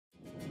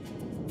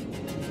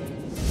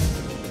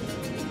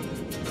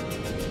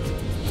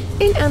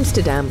In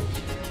Amsterdam,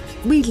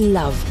 we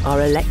love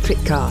our electric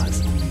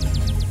cars.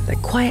 They're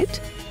quiet,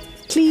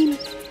 clean,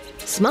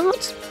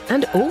 smart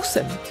and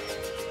awesome.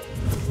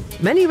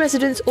 Many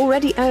residents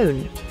already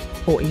own,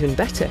 or even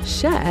better,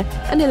 share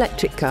an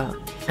electric car,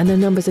 and the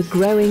numbers are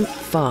growing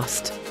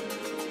fast.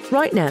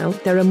 Right now,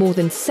 there are more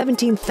than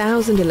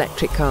 17,000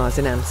 electric cars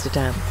in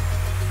Amsterdam.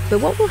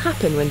 But what will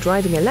happen when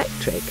driving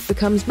electric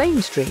becomes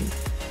mainstream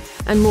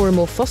and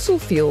more fossil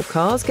fuel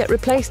cars get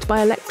replaced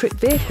by electric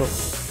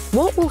vehicles?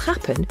 What will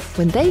happen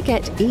when they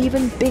get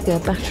even bigger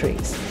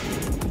batteries?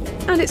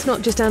 And it's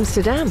not just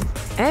Amsterdam.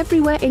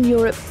 Everywhere in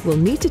Europe will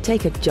need to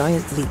take a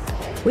giant leap.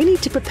 We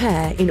need to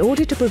prepare in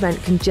order to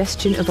prevent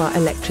congestion of our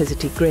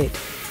electricity grid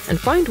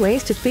and find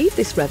ways to feed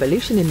this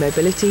revolution in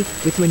mobility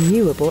with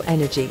renewable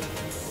energy.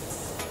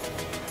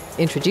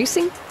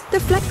 Introducing the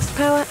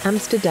Flexpower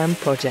Amsterdam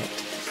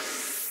project.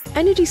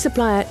 Energy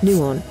supplier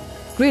Nuon,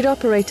 grid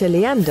operator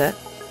Leander,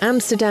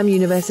 Amsterdam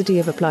University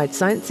of Applied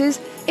Sciences,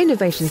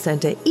 Innovation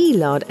Centre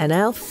ELARD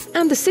NL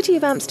and the City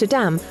of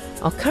Amsterdam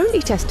are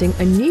currently testing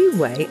a new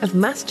way of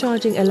mass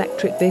charging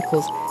electric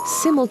vehicles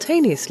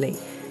simultaneously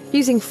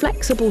using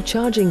flexible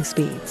charging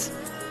speeds.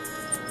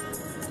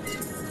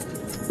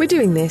 We're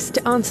doing this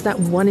to answer that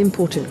one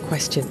important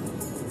question.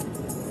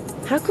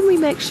 How can we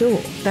make sure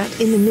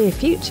that in the near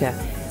future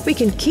we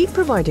can keep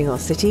providing our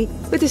city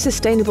with the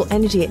sustainable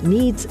energy it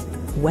needs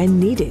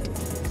when needed?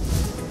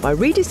 By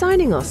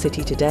redesigning our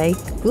city today,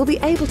 we'll be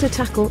able to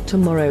tackle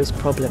tomorrow's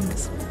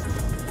problems.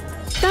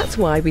 That's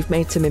why we've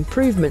made some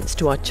improvements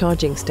to our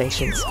charging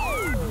stations.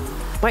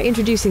 By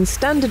introducing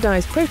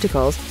standardised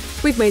protocols,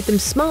 we've made them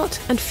smart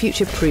and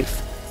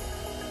future-proof.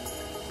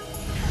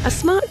 A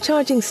smart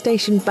charging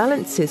station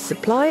balances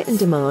supply and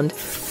demand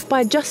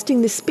by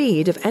adjusting the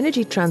speed of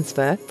energy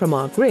transfer from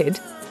our grid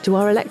to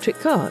our electric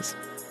cars.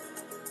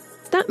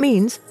 That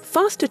means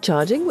faster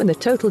charging when the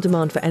total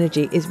demand for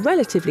energy is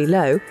relatively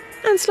low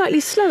and slightly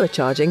slower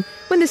charging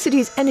when the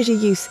city's energy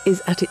use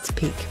is at its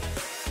peak.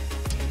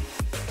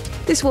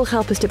 This will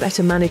help us to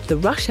better manage the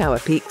rush hour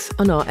peaks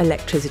on our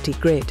electricity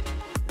grid.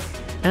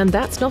 And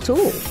that's not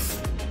all.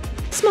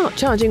 Smart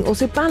charging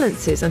also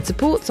balances and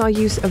supports our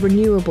use of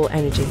renewable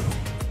energy.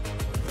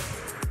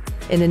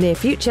 In the near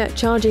future,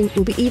 charging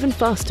will be even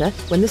faster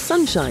when the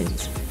sun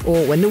shines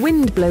or when the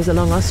wind blows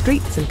along our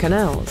streets and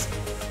canals.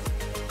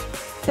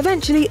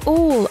 Eventually,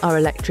 all our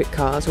electric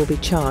cars will be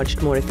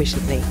charged more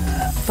efficiently,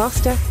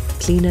 faster,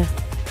 cleaner,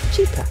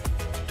 cheaper.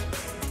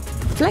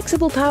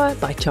 Flexible power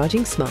by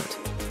charging smart.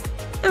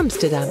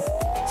 Amsterdam.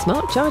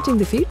 Smart charging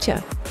the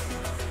future.